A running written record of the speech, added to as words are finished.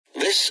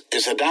This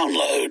is a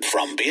download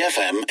from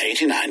BFM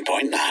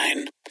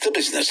 89.9, the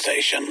business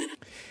station.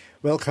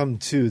 Welcome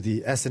to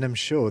the S&M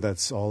show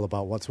that's all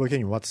about what's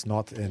working and what's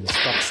not in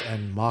stocks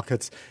and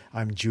markets.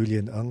 I'm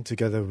Julian Ng,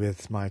 together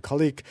with my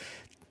colleague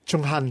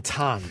Chung Han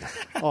Tan,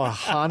 or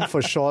Han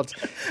for short.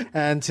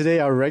 And today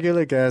our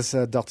regular guest,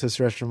 Dr.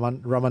 Suresh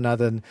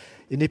Ramanathan,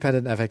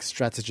 independent FX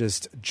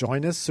strategist,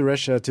 join us.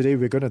 Suresh, today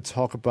we're going to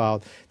talk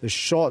about the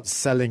short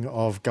selling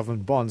of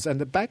government bonds. And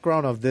the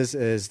background of this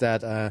is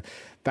that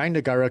Bank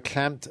Negara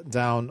clamped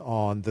down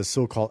on the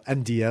so-called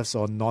NDFs,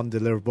 or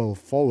non-deliverable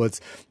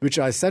forwards, which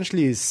are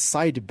essentially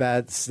side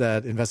bets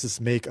that investors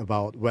make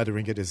about where the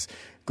ringgit is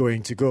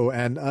going to go.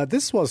 And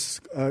this was,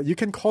 you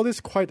can call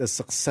this quite a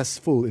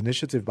successful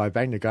initiative by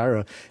Bank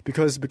Negara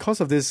because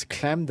of this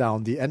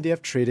clampdown, the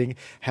NDF trading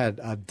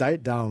had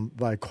died down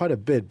by quite a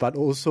bit, but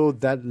also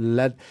that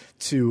led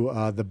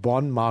to the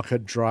bond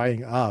market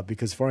drying up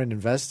because foreign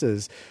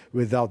investors,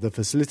 without the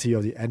facility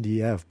of the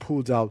NDF,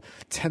 pulled out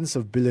tens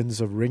of billions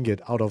of ringgit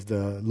out of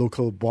the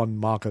local bond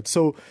market.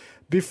 So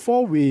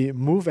before we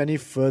move any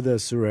further,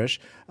 Suresh,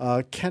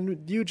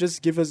 can you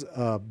just give us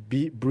a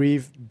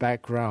brief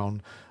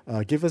background,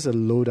 give us a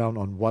lowdown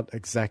on what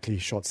exactly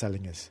short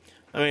selling is?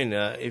 I mean,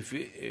 if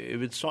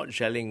it's short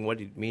selling, what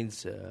it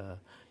means,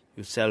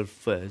 you sell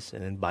first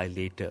and then buy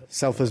later.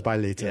 Sell first, buy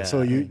later. Yeah.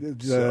 So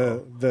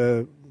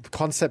the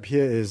concept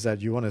here is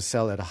that you want to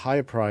sell at a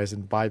higher price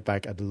and buy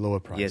back at a lower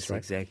price, yes, right?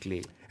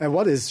 Exactly. And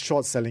what is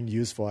short selling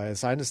used for?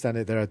 As I understand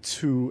it, there are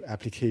two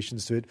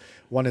applications to it.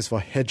 One is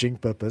for hedging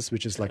purpose,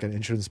 which is like an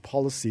insurance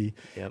policy,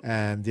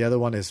 and the other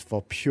one is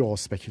for pure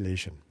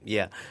speculation.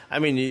 Yeah, I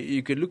mean,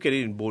 you could look at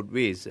it in both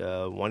ways.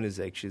 One is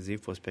actually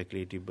for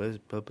speculative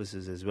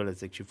purposes as well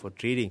as actually for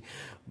trading.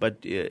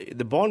 But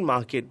the bond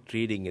market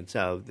trading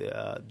itself,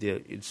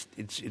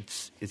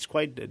 it's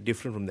quite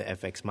different from the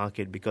FX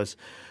market because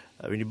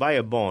when you buy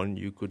a bond,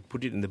 you could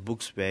put it in the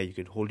books where you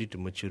could hold it to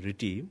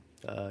maturity,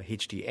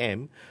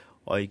 HTM,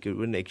 or you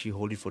could actually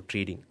hold it for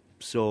trading.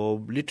 So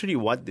literally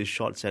what the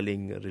short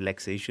selling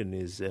relaxation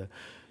is,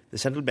 the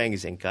central bank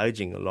is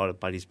encouraging a lot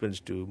of participants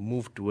to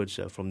move towards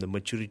from the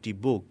maturity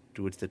book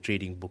towards the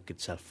trading book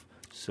itself.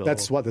 So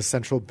that's what the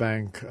central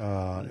bank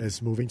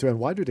is moving to. And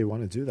why do they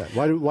want to do that?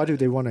 Why do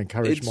they want to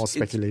encourage more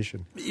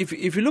speculation?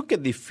 If you look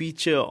at the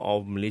feature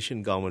of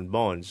Malaysian government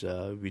bonds,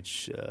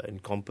 which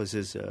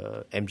encompasses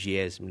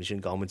MGS, Malaysian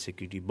Government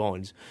Security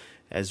Bonds,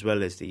 as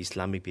well as the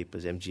Islamic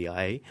papers,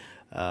 MGI,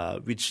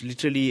 which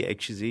literally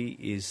actually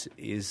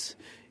is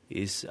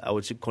I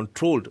would say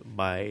controlled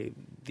by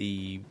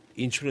the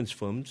insurance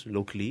firms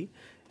locally,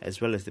 as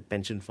well as the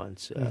pension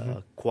funds,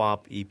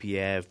 QAP,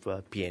 EPF,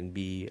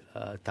 PNB,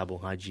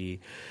 Tabung Haji.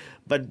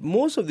 But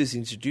most of these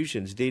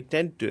institutions, they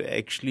tend to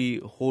actually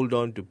hold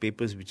on to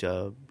papers which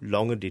are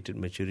longer dated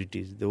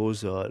maturities.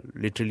 Those are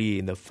literally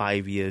in the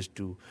 5 years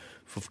to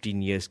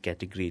 15 years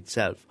category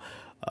itself.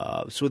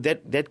 So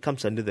that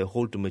comes under the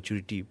hold to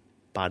maturity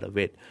part of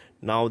it.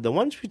 Now, the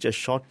ones which are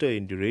shorter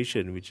in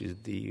duration, which is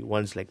the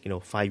ones like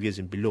 5 years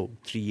and below,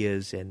 3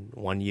 years and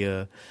 1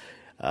 year,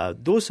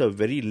 those are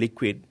very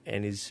liquid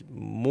and is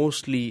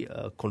mostly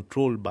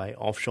controlled by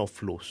offshore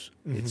flows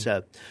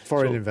itself.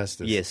 Foreign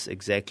investors. Yes,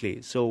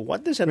 exactly. So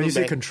what the central bank...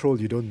 When you say control,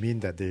 you don't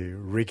mean that they're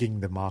rigging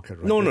the market,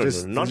 right? No,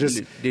 they're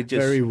just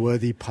very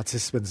worthy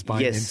participants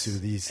buying into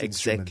these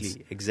instruments.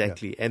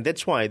 Exactly. Yeah. And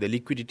that's why the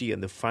liquidity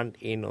on the front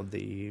end of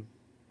the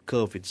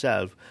curve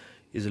itself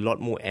is a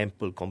lot more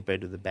ample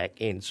compared to the back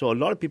end. So a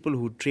lot of people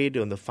who trade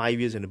on the 5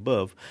 years and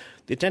above,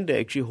 they tend to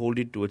actually hold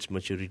it towards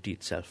maturity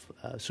itself.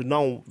 So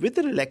now with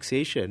the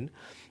relaxation,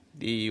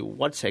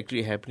 what's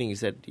actually happening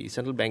is that the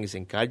central bank is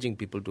encouraging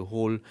people to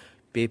hold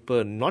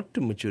paper not to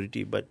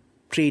maturity but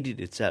trade it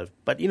itself.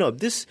 But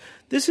this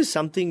is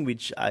something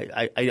which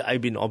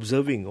I've been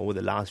observing over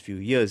the last few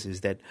years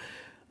is that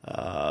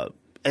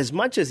as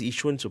much as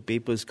issuance of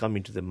papers come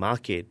into the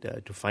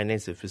market to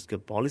finance the fiscal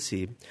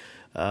policy,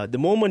 the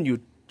moment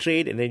you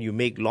trade and then you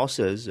make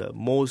losses,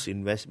 most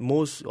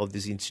of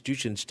these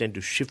institutions tend to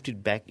shift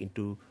it back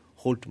into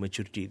hold to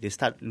maturity. They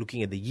start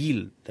looking at the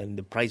yield and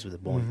the price of the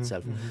bond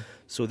itself.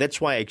 So that's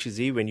why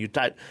actually when you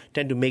tend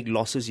to make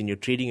losses in your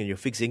trading and your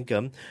fixed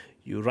income,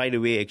 you right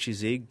away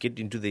actually get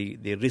into the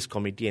risk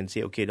committee and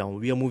say, okay, now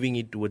we are moving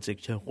it towards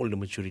hold to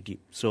maturity.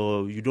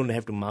 So you don't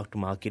have to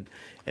market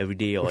every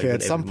day or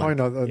at some point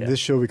on this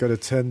show, we got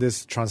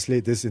to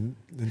translate this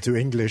into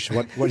English,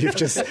 what you've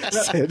just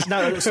said.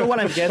 Now, so what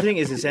I'm gathering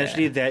is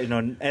essentially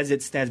that, as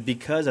it stands,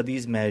 because of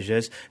these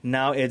measures,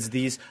 now it's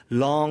these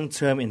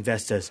long-term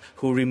investors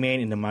who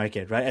remain in the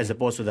market, right, as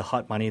opposed to the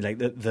hot money, like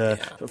the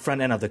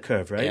front end of the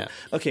curve, right? Yeah.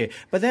 Okay,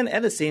 but then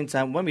at the same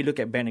time, when we look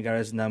at Bank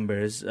Negara's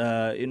numbers,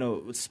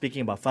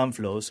 speaking about fund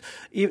flows,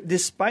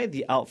 despite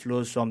the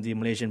outflows from the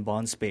Malaysian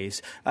bond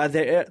space,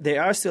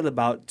 there are still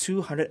about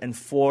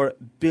 204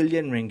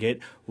 billion ringgit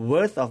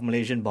worth of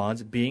Malaysian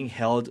bonds being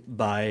held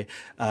by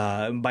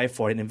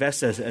foreign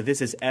investors.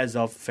 This is as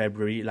of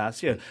February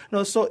last year.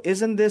 No, so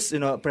isn't this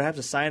perhaps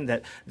a sign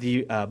that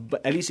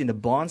at least in the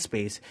bond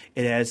space,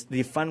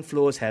 the fund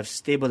flows have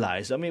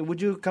stabilized? I mean,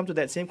 would you come to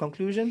that same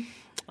conclusion?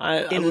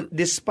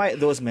 Despite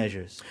those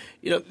measures,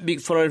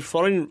 for a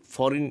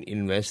foreign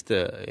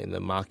investor in the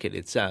market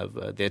itself,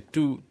 there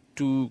are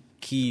two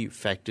key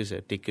factors that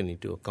are taken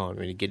into account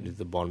when you get into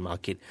the bond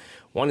market.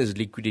 One is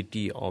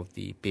liquidity of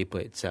the paper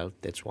itself.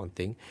 That's one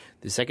thing.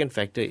 The second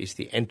factor is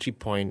the entry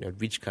point at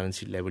which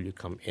currency level you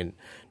come in.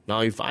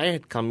 Now, if I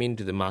had come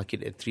into the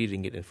market at 3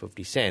 ringgit and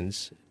 50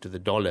 cents to the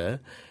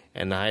dollar,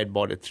 and I had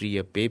bought a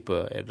 3-year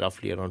paper at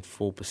roughly around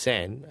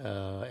 4%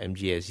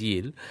 MGS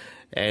yield,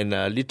 and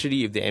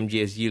literally if the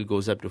MGS yield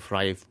goes up to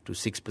 5 to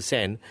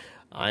 6%,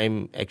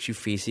 I'm actually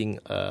facing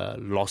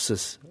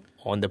losses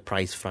on the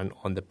price front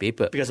on the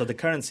paper. Because of the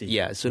currency.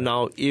 Yeah. So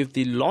now if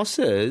the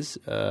losses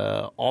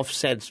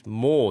offsets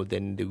more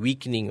than the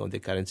weakening of the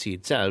currency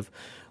itself,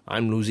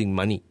 I'm losing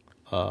money.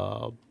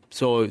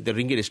 So the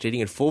ringgit is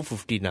trading at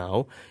 450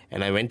 now,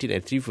 and I went in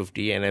at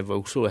 350, and I've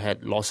also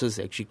had losses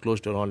actually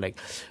close to around like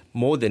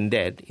more than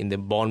that in the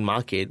bond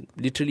market.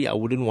 Literally, I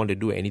wouldn't want to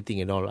do anything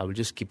at all. I will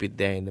just keep it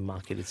there in the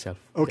market itself.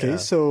 Okay,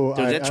 so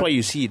that's why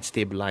you see it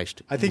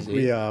stabilized. I think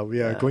we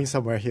are going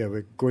somewhere here.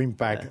 We're going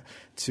back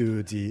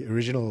to the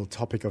original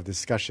topic of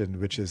discussion,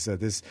 which is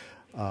this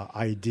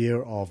idea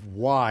of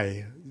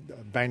why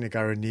Bank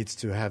Negara needs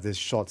to have this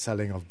short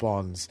selling of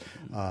bonds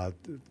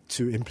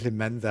to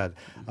implement that,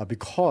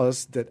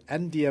 because that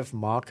NDF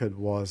market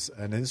was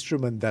an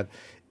instrument that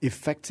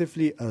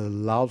effectively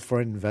allowed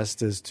foreign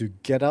investors to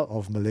get out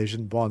of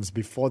Malaysian bonds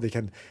before they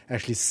can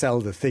actually sell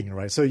the thing,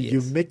 right? So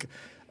you make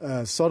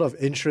sort of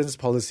insurance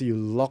policy, you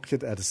lock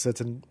it at a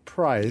certain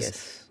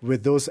price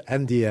with those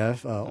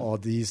NDF or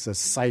these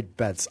side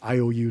bets,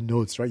 IOU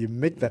notes, right? You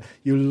make that,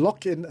 you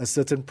lock in a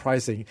certain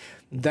pricing,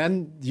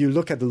 then you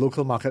look at the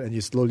local market and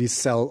you slowly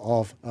sell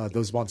off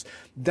those bonds.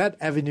 That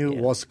avenue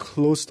was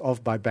closed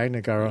off by Bank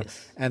Negara,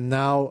 and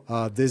now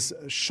this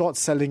short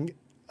selling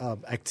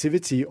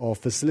activity or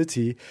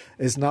facility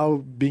is now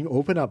being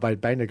opened up by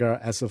Bank Negara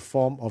as a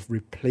form of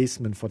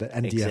replacement for the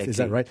NDF. Exactly. Is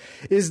that right?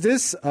 Is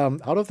this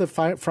out of the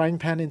frying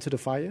pan into the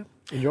fire,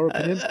 in your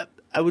opinion?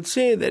 I would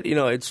say that,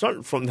 it's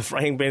not from the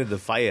frying pan to the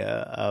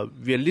fire.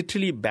 We are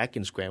literally back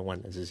in square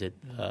one, as I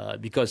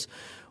said, because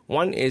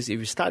one is if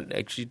you start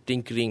actually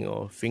tinkering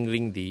or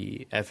fingering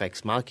the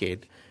FX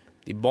market,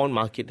 the bond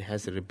market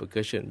has a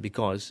repercussion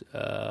because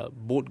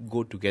both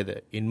go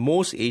together. In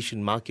most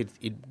Asian markets,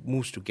 it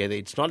moves together.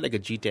 It's not like a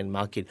G10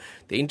 market.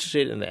 The interest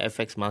rate and the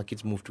FX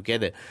markets move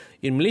together.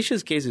 In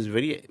Malaysia's case, it's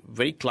very,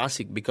 very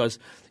classic because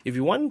if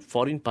you want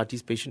foreign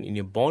participation in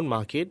your bond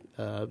market,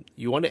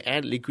 you want to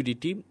add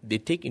liquidity, they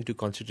take into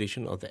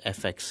consideration of the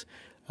FX.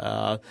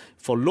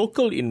 For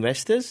local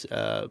investors,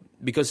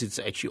 because it's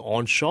actually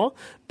onshore,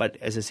 but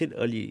as I said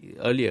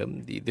earlier,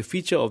 the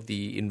feature of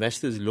the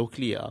investors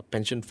locally are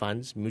pension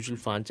funds, mutual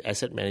funds,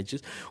 asset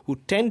managers, who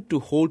tend to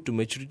hold to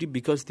maturity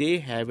because they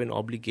have an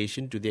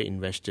obligation to their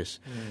investors.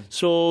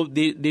 So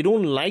they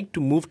don't like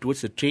to move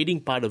towards the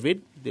trading part of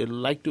it. They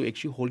like to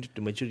actually hold it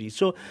to maturity.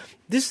 So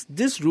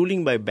this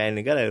ruling by Bank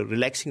Negara,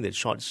 relaxing that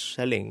short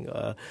selling,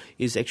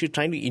 is actually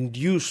trying to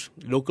induce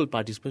local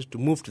participants to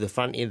move to the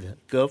front end of the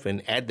curve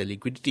and add the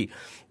liquidity.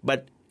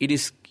 But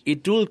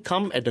it will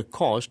come at a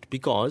cost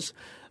because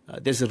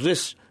there's a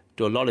risk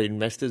to a lot of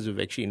investors who've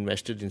actually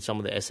invested in some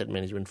of the asset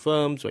management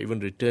firms or even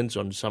returns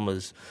on some of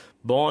those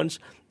bonds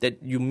that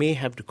you may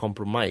have to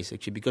compromise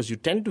actually because you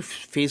tend to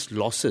face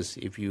losses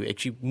if you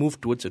actually move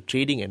towards a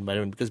trading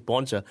environment because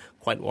bonds are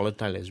quite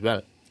volatile as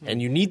well. And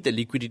you need the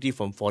liquidity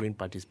from foreign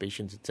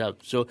participations itself.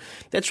 So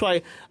that's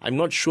why I'm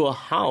not sure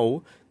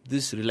how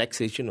this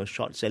relaxation of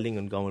short selling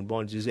on government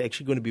bonds is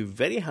actually going to be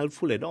very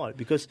helpful at all.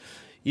 Because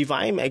if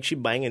I'm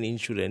actually buying an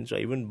insurance or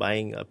even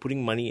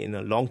putting money in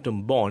a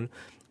long-term bond,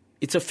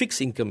 it's a fixed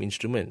income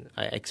instrument.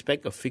 I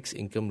expect a fixed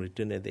income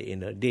return at the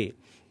end of the day.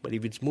 But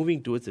if it's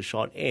moving towards the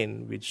short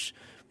end, which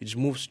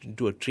moves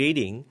into a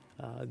trading,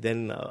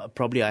 then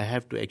probably I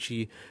have to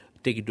actually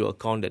take into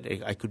account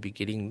that I could be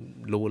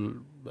getting lower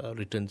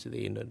returns at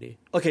the end of the day.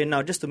 Okay,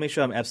 now just to make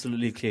sure I'm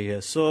absolutely clear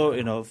here.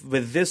 So,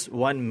 with this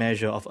one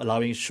measure of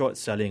allowing short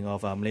selling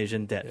of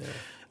Malaysian debt,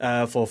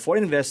 for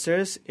foreign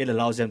investors, it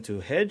allows them to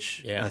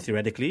hedge,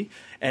 theoretically.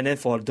 And then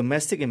for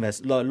domestic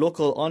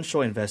local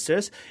onshore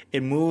investors,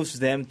 it moves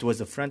them towards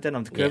the front end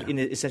of the curve. And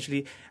it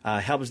essentially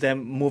helps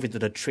them move into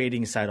the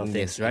trading side of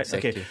things, right?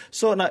 Exactly. Okay.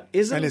 So now,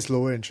 and it's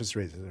lower interest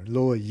rates,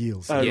 lower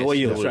yields. Lower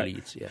yields, right.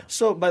 Yields,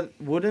 So, but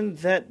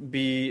wouldn't that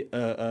be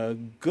a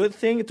good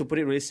thing, to put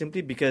it really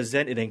simply, because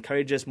then it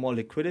encourages more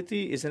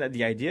liquidity? Isn't that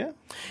the idea?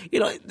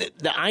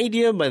 The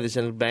idea by the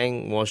central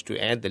bank was to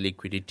add the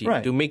liquidity,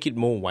 to make it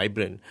more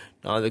vibrant.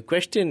 Now, the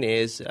question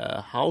is,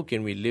 how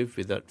can we live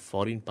without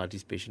foreign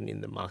participation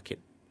in the market?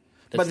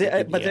 But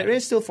there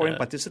is still foreign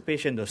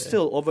participation. There's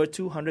still over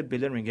 200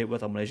 billion ringgit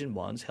worth of Malaysian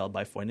bonds held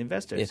by foreign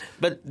investors. Yeah.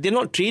 But they're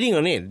not trading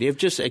on it. They've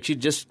just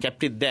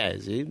kept it there,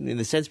 in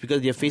the sense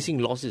because they're facing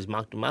losses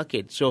mark to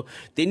market. So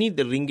they need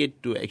the ringgit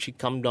to actually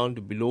come down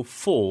to below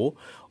 4, or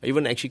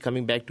even actually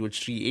coming back towards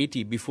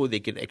 380 before they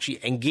can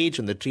actually engage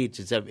on the trades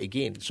itself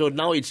again. So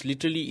now it's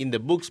literally in the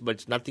books,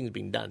 but nothing's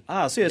being done.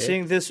 So you're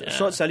saying this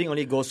short selling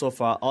only goes so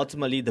far.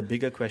 Ultimately, the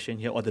bigger question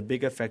here, or the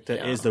bigger factor,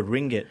 is the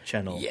ringgit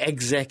channel. Yeah,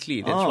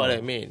 exactly. That's what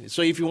I mean.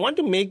 So if you want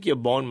to make your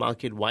bond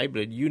market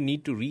vibrant, you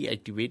need to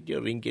reactivate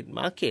your ringgit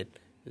market.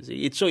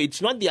 So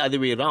it's not the other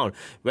way around,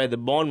 where the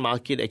bond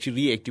market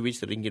actually reactivates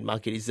the ringgit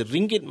market. It's the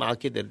ringgit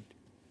market that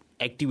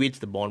activates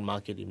the bond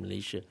market in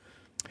Malaysia.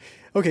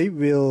 Okay,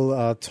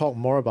 we'll talk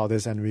more about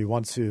this, and we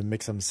want to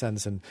make some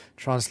sense and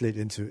translate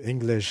into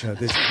English.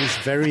 This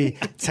very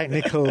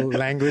technical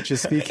language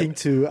is speaking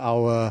to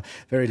our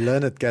very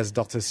learned guest,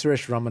 Dr.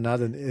 Suresh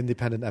Ramanathan,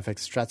 independent FX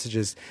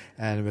strategist,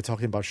 and we're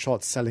talking about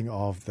short selling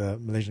of the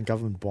Malaysian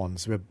government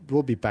bonds.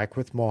 We'll be back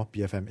with more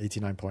BFM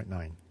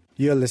 89.9.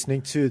 You're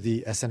listening to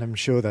the S&M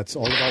show that's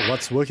all about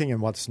what's working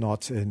and what's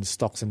not in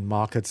stocks and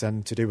markets.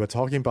 And today we're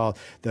talking about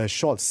the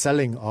short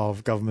selling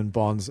of government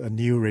bonds, a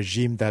new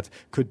regime that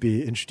could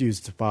be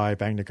introduced by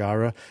Bank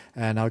Negara.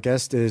 And our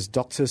guest is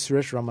Dr.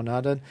 Suresh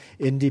Ramanathan,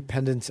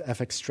 independent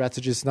FX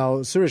strategist. Now,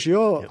 Suresh,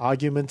 your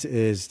argument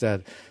is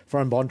that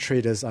foreign bond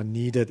traders are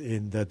needed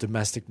in the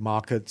domestic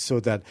market so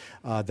that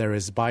there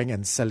is buying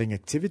and selling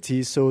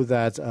activity so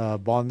that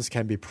bonds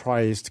can be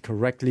priced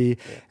correctly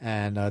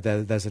and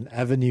there's an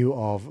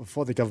avenue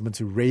for the government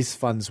to raise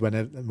funds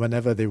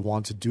whenever they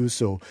want to do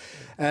so.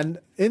 And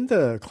in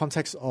the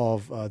context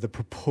of the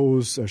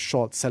proposed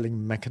short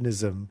selling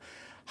mechanism,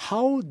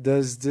 how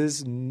does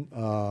this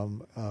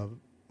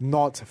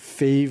not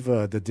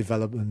favor the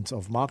development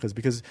of markets?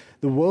 Because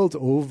the world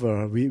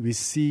over, we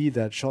see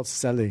that short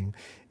selling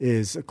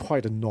is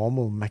quite a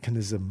normal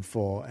mechanism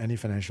for any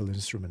financial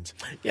instrument.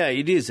 Yeah,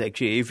 it is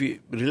actually.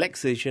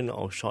 Relaxation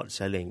of short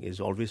selling is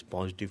always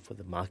positive for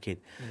the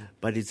market,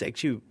 but it's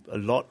actually a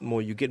lot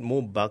more. You get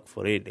more buck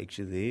for it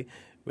actually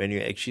when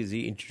you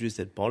actually introduce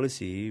that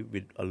policy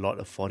with a lot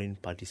of foreign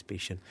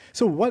participation.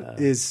 So what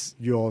is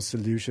your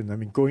solution? I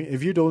mean,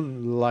 if you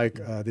don't like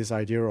this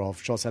idea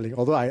of short selling,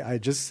 although I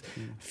just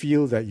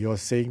feel that you're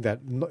saying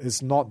that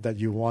it's not that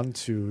you want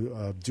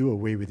to do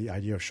away with the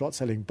idea of short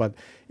selling, but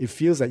it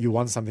feels that you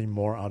want something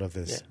more out of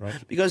this, right?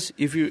 Because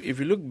if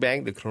you look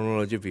back the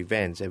chronology of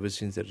events, ever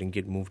since the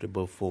ringgit moved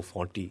above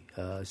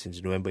 440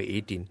 since November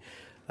 18,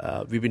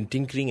 we've been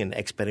tinkering and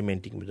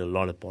experimenting with a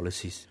lot of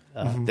policies.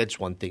 That's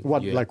one thing.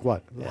 Like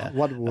what? Yeah.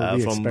 What will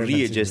we from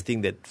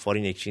readjusting that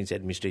foreign exchange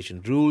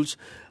administration rules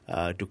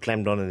to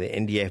clamp down on the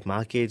NDF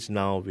markets,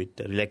 now with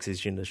the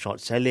relaxation of short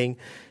selling.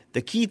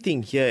 The key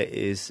thing here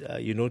is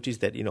you notice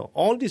that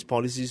all these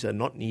policies are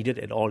not needed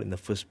at all in the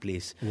first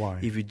place. Why?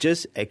 If you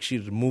just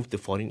actually remove the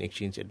foreign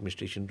exchange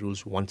administration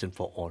rules once and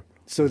for all.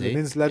 So it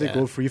means let it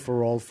go free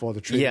for all for the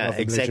trading of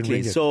the Malaysian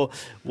ringgit. So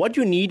what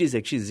you need is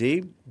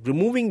actually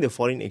removing the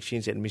foreign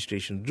exchange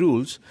administration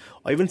rules,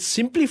 or even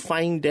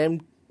simplifying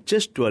them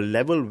just to a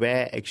level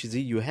where actually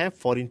you have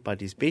foreign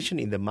participation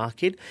in the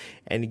market,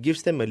 and it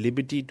gives them a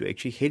liberty to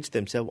actually hedge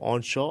themselves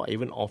onshore,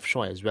 even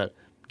offshore as well.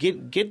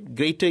 Get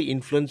greater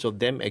influence of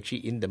them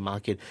actually in the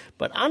market.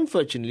 But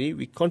unfortunately,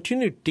 we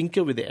continue to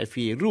tinker with the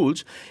FEA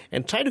rules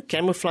and try to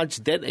camouflage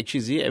that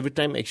actually every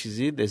time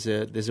actually there's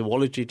a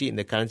volatility in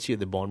the currency of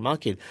the bond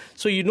market.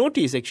 So you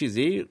notice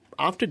actually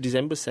after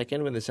December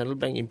 2nd, when the central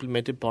bank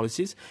implemented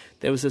policies,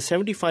 there was a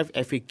 75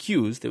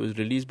 FAQs that was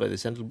released by the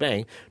central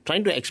bank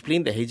trying to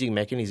explain the hedging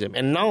mechanism.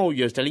 And now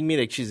you're telling me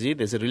that actually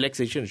there's a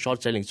relaxation in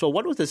short selling. So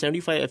what was the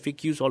 75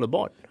 FAQs all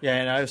about? Yeah,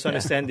 and I also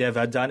understand they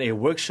have done a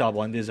workshop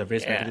on this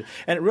various mechanisms.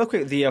 And real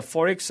quick, the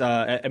Forex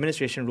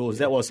administration rules,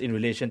 that was in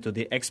relation to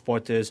the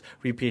exporters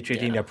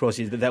repatriating their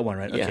proceeds. That one,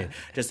 right? Okay,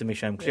 just to make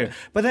sure I'm clear. Yeah.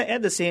 But then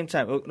at the same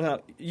time,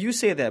 you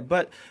say that,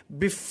 but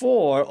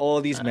before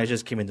all these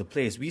measures came into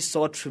place, we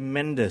saw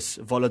tremendous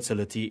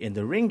volatility in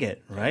the ringgit,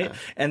 right?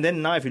 And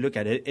then now if you look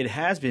at it, it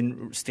has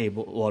been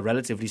stable, or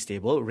relatively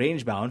stable,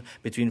 range-bound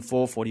between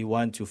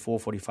 441 to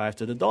 445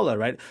 to the dollar,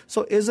 right?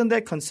 So isn't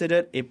that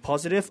considered a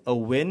positive, a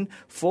win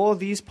for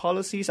these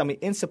policies? I mean,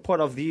 in support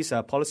of these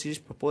policies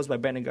proposed by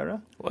Bank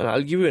Negara? Well,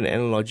 I'll give you an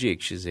analogy,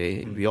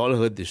 actually. We all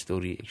heard this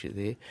story,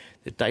 actually.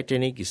 The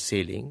Titanic is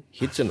sailing,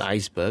 hits an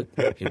iceberg,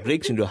 it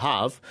breaks into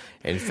half,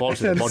 and falls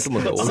to the bottom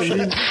of the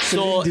ocean.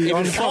 So if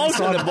it falls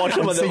to the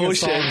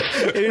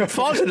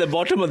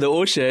bottom of the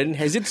ocean,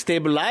 has it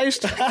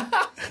stabilized?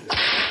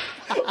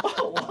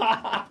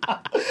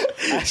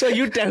 So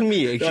you tell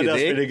me, actually.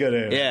 That's pretty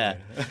good. Yeah.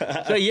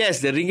 So yes,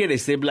 the ringgit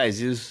is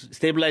stabilized. It's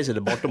stabilized at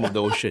the bottom of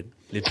the ocean,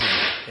 literally.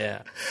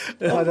 Yeah.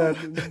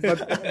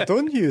 But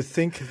don't you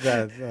think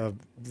that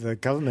the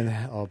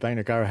government or Bank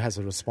Negara has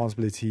a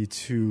responsibility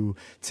to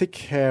take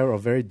care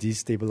of very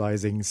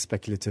destabilizing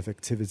speculative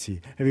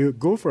activity? If you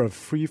go for a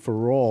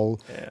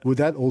free-for-all, would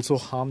that also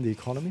harm the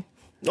economy?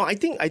 No, I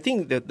think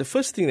that the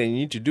first thing that you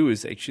need to do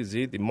is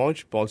actually the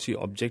monetary policy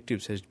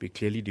objectives has to be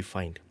clearly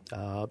defined.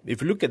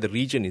 If you look at the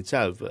region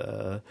itself,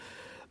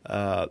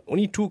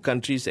 only two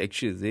countries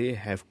actually, they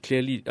have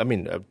clearly,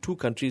 two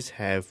countries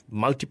have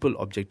multiple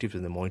objectives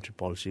in the monetary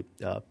policy.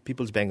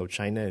 People's Bank of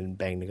China and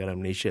Bank Negara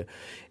Malaysia.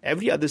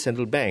 Every other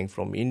central bank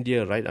from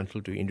India right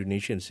until to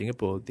Indonesia and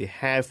Singapore, they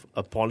have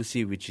a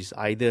policy which is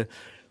either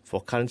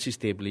for currency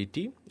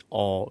stability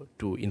or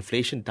to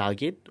inflation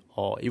target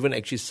or even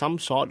actually some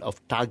sort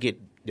of target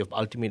of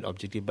ultimate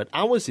objective. But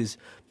ours is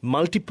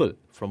multiple,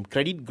 from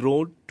credit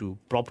growth to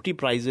property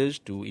prices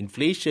to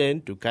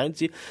inflation to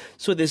currency.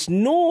 So there's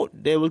no,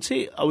 I would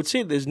say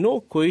there's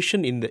no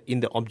cohesion in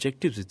the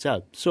objectives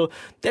itself. So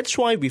that's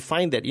why we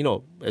find that,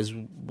 as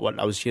what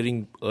I was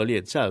hearing earlier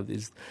itself,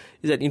 is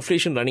that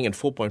inflation running at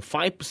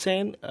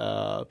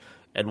 4.5%,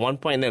 at one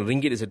point, then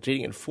ringgit is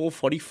trading at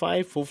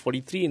 445,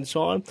 443, and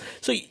so on.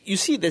 So you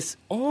see, there's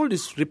all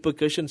these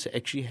repercussions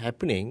actually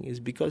happening is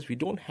because we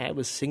don't have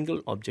a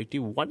single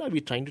objective. What are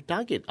we trying to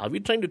target? Are we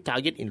trying to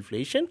target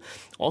inflation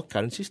or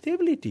currency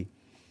stability?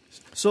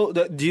 So,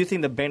 do you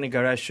think the Bank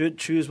Negara should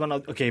choose one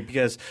of? Okay,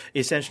 because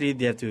essentially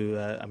they have to.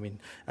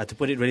 To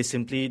put it really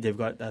simply, they've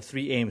got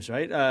three aims,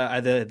 right?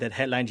 Either that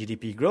headline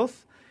GDP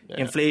growth,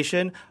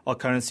 inflation, or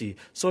currency.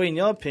 So, in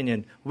your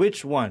opinion,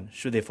 which one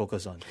should they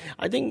focus on?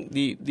 I think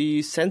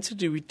the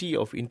sensitivity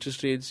of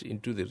interest rates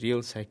into the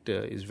real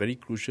sector is very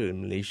crucial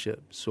in Malaysia.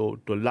 So,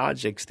 to a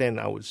large extent,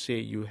 I would say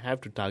you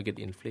have to target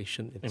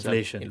inflation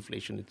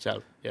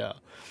itself. Yeah.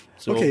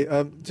 So, okay,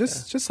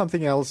 just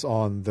something else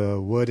on the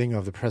wording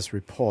of the press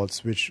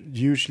reports, which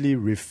usually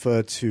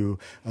refer to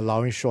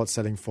allowing short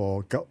selling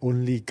for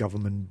only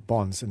government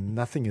bonds, and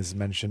nothing is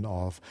mentioned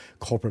of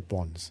corporate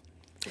bonds.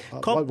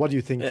 What do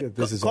you think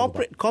this is all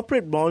about?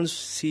 Corporate bonds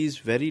sees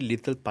very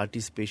little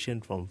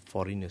participation from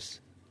foreigners.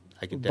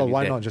 I can tell you that. But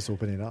why not just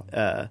open it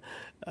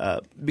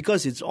up?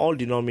 Because it's all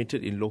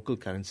denominated in local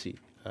currency.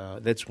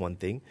 That's one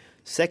thing.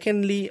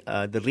 Secondly,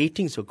 the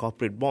ratings of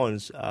corporate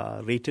bonds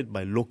are rated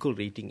by local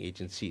rating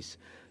agencies.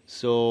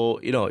 So,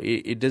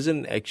 it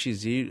doesn't actually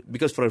see,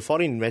 because for a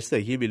foreign investor,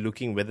 he'll be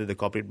looking whether the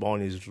corporate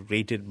bond is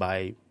rated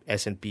by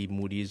S&P,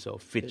 Moody's, or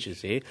Fitch,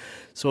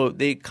 So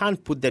they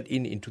can't put that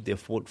into their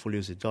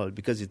portfolios at all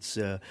because it's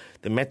the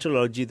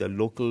methodology, the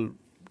local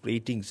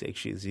ratings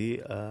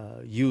actually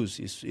use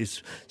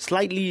is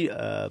slightly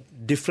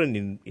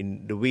different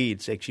in the way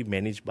it's actually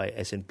managed by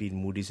S&P and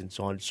Moody's and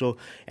so on. So,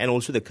 and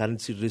also the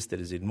currency risk that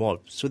is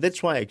involved. So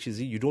that's why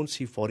actually you don't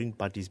see foreign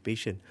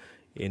participation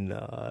in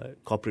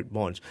corporate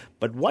bonds.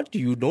 But what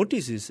you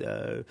notice is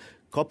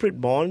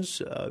corporate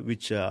bonds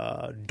which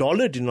are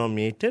dollar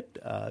denominated,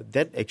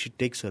 that actually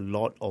takes a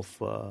lot of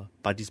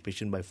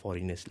participation by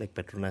foreigners like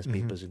Petronas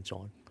papers and so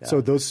on. So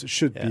those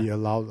should be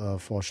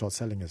allowed for short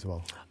selling as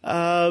well.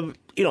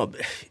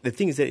 The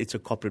thing is that it's a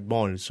corporate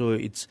bond, so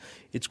it's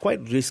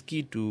quite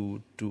risky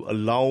to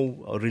allow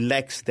or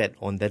relax that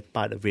on that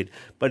part of it.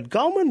 But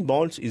government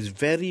bonds is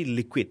very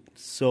liquid.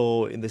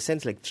 So in the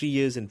sense like 3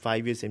 years and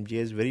 5 years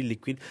MGS, very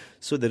liquid.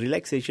 So the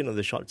relaxation of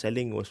the short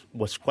selling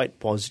was quite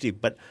positive.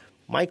 But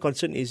my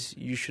concern is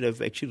you should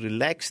have actually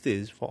relaxed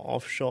this for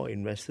offshore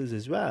investors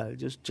as well,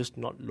 just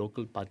not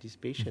local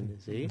participation,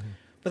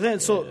 But then,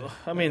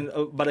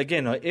 but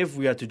again, if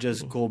we are to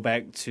just go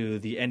back to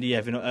the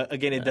NDF,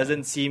 again, it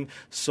doesn't seem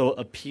so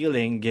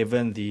appealing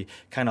given the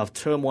kind of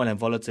turmoil and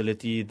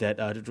volatility that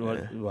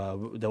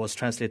that was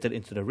translated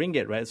into the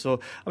ringgit, right?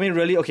 So,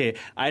 really, okay,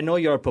 I know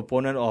you're a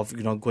proponent of,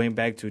 going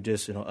back to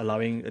just,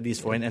 allowing these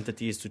foreign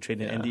entities to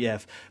trade in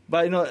NDF,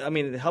 but,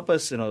 help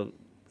us,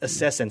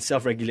 assess and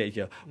self-regulate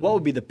here. What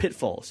would be the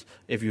pitfalls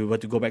if you were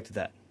to go back to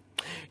that?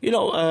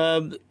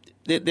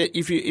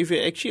 If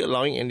you're actually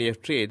allowing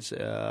NDF trades,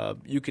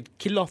 you could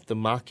kill off the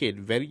market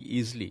very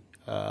easily,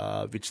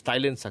 which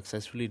Thailand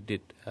successfully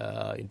did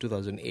in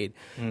 2008,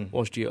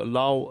 was to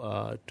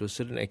allow to a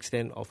certain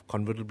extent of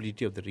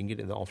convertibility of the ringgit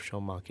in the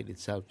offshore market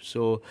itself.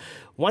 So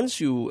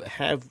once you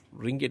have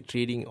ringgit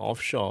trading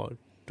offshore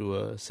to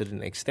a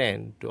certain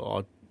extent,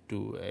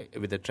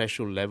 with a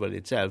threshold level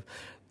itself,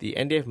 the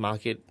NDF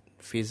market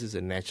faces a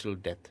natural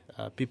death.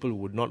 People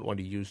would not want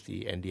to use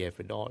the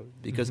NDF at all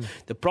because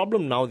the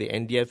problem now the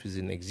NDF is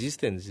in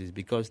existence is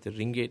because the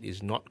ringgit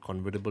is not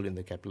convertible in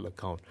the capital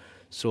account.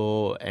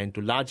 So, and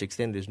to large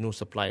extent, there's no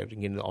supply of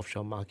ringgit in the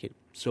offshore market.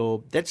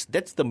 So that's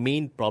the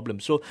main problem.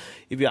 So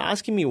if you're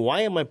asking me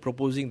why am I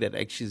proposing that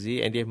actually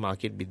the NDF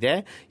market be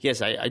there,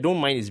 yes, I don't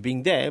mind it's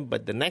being there,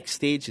 but the next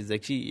stage is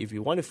actually if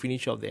you want to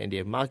finish off the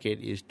NDF market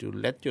is to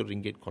let your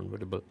ringgit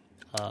convertible.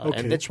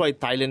 And that's why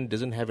Thailand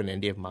doesn't have an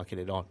NDF market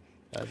at all.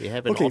 They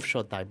have an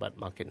offshore Thai baht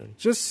market.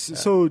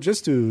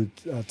 Just to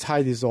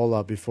tie this all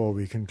up before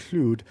we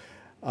conclude,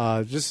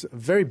 just a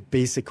very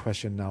basic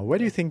question now. Where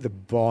do you think the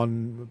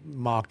bond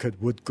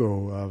market would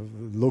go,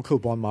 local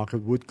bond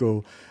market would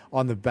go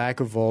on the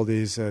back of all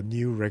these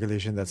new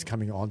regulation that's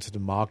coming onto the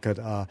market?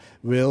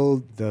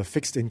 Will the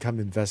fixed income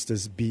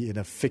investors be in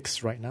a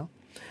fix right now?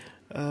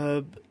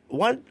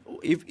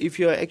 If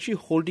you're actually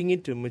holding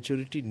it to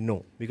maturity,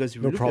 no. Because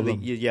if you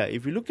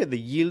if you look at the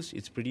yields,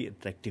 it's pretty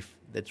attractive.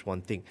 That's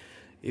one thing.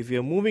 If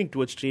you're moving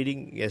towards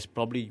trading, yes,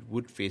 probably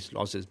would face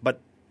losses. But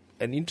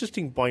an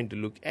interesting point to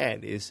look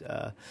at is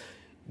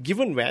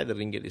given where the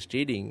ringgit is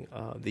trading,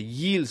 the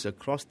yields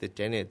across the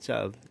tenor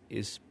itself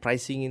is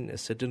pricing in a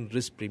certain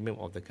risk premium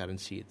of the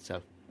currency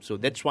itself. So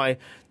that's why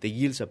the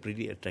yields are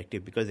pretty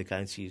attractive, because the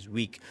currency is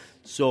weak.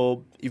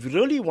 So if you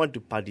really want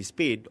to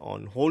participate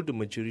on hold to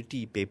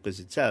maturity papers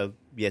itself,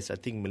 yes, I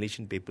think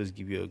Malaysian papers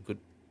give you a good,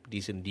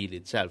 decent deal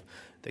itself.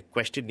 The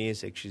question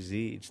is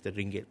actually it's the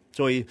ringgit.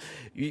 So,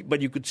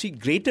 but you could see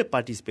greater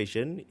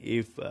participation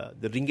if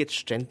the ringgit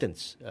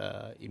strengthens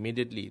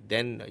immediately.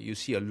 Then you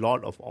see a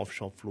lot of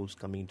offshore flows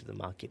coming into the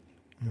market.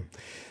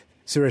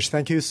 Suresh,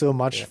 thank you so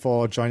much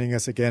for joining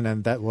us again.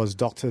 And that was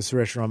Dr.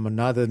 Suresh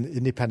Ramanathan,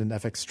 independent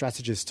FX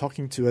strategist,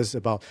 talking to us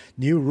about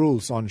new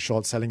rules on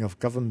short selling of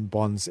government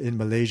bonds in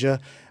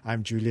Malaysia.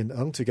 I'm Julian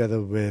Ng,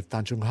 together with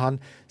Tan Chung Han,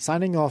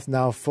 signing off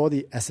now for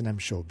the S&M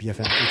Show,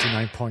 BFM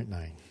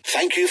 89.9.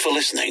 Thank you for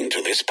listening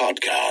to this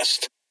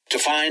podcast. To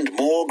find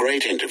more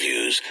great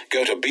interviews,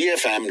 go to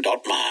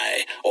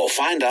bfm.my or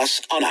find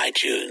us on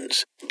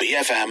iTunes.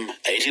 BFM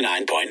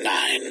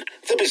 89.9,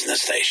 the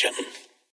business station.